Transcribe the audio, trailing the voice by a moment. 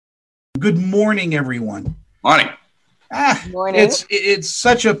Good morning, everyone. Morning. Morning. It's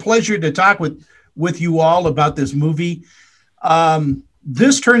such a pleasure to talk with you all about this movie.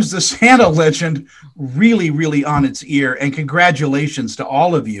 This turns the Santa legend really, really on its ear, and congratulations to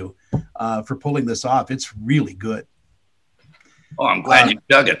all of you for pulling this off. It's really good. Oh, I'm glad you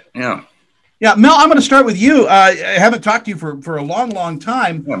dug it. Yeah. Yeah, Mel, I'm going to start with you. I haven't talked to you for a long, long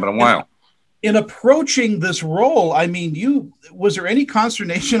time. Yeah, but a while. In approaching this role, I mean, was there any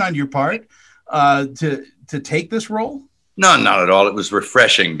consternation on your part to take this role? No, not at all. It was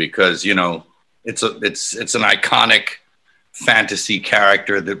refreshing because, it's an iconic fantasy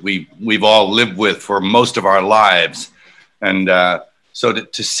character that we've all lived with for most of our lives. And so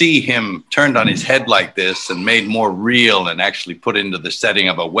to see him turned on his head like this and made more real and actually put into the setting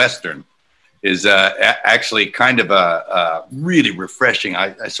of a Western is actually kind of a really refreshing.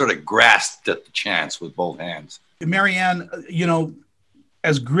 I sort of grasped at the chance with both hands. Marianne,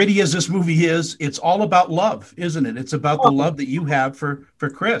 as gritty as this movie is, it's all about love, isn't it? It's about the love that you have for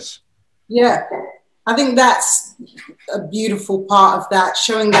Chris. Yeah, I think that's a beautiful part of that,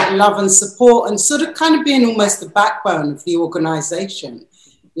 showing that love and support and sort of kind of being almost the backbone of the organization,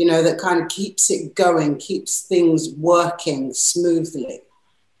 that kind of keeps it going, keeps things working smoothly.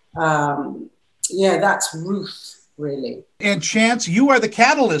 That's Ruth, really. And Chance, you are the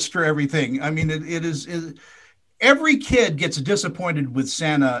catalyst for everything. I mean, it is every kid gets disappointed with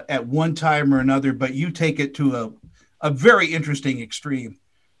Santa at one time or another, but you take it to a very interesting extreme.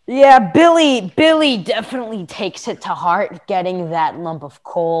 Yeah, Billy definitely takes it to heart, getting that lump of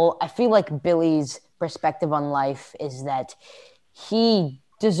coal. I feel like Billy's perspective on life is that he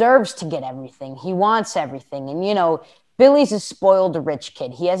deserves to get everything. He wants everything. And, Billy's a spoiled rich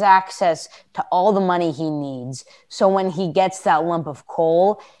kid. He has access to all the money he needs. So when he gets that lump of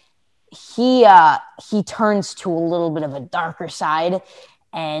coal, he turns to a little bit of a darker side.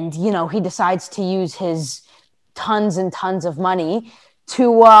 And, he decides to use his tons and tons of money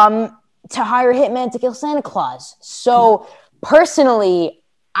to hire a hitman to kill Santa Claus. So personally,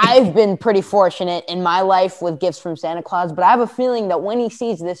 I've been pretty fortunate in my life with gifts from Santa Claus, but I have a feeling that when he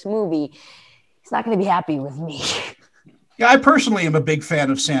sees this movie, he's not going to be happy with me. Yeah, I personally am a big fan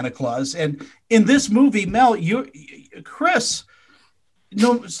of Santa Claus. And in this movie, Mel, Chris,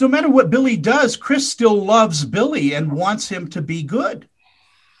 no matter what Billy does, Chris still loves Billy and wants him to be good.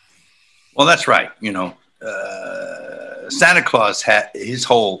 Well, that's right. Santa Claus, his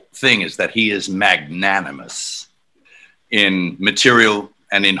whole thing is that he is magnanimous in material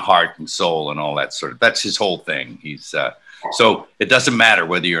and in heart and soul and all that that's his whole thing. He's so it doesn't matter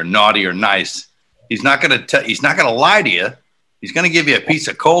whether you're naughty or nice. He's not going to lie to you. He's going to give you a piece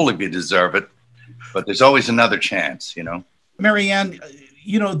of coal if you deserve it, but there's always another chance, Marianne,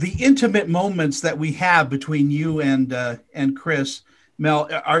 the intimate moments that we have between you and Chris, Mel,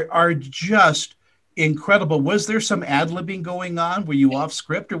 are just incredible. Was there some ad-libbing going on? Were you off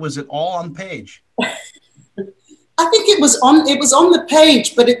script or was it all on page? I think it was on the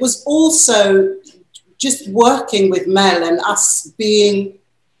page, but it was also just working with Mel and us being,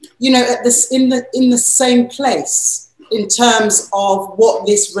 at this in the same place in terms of what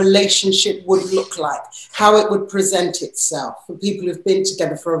this relationship would look like, how it would present itself for people who've been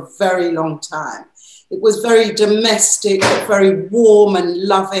together for a very long time. It was very domestic, very warm and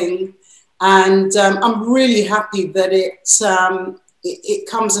loving. And I'm really happy that it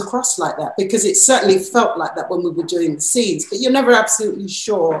comes across like that, because it certainly felt like that when we were doing the scenes, but you're never absolutely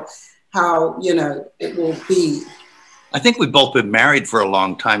sure how, it will be. I think we've both been married for a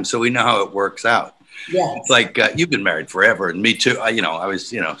long time, so we know how it works out. Yeah. It's like you've been married forever, and me too. I was,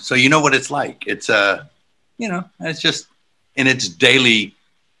 so you know what it's like. It's, it's just in its the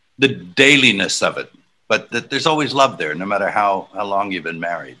dailiness of it. But there's always love there, no matter how long you've been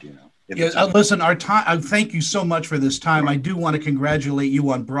married, Yeah, listen, our time. Thank you so much for this time. I do want to congratulate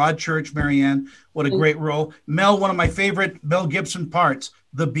you on Broadchurch, Marianne. What a great role. Mel, one of my favorite Mel Gibson parts,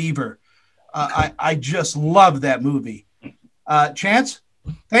 The Beaver. I just love that movie. Chance,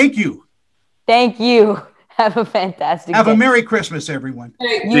 thank you. Thank you. Have a fantastic Have day. a Merry Christmas, everyone.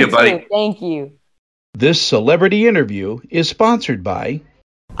 You See you, too. buddy. Thank you. This celebrity interview is sponsored by...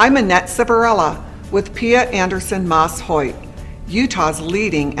 I'm Annette Civarella with Pia Anderson Moss Hoyt, Utah's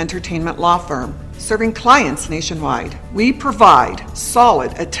leading entertainment law firm, serving clients nationwide. We provide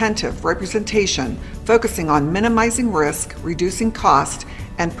solid, attentive representation, focusing on minimizing risk, reducing cost,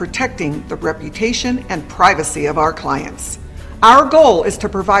 and protecting the reputation and privacy of our clients. Our goal is to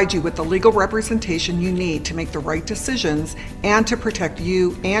provide you with the legal representation you need to make the right decisions and to protect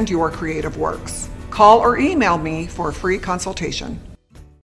you and your creative works. Call or email me for a free consultation.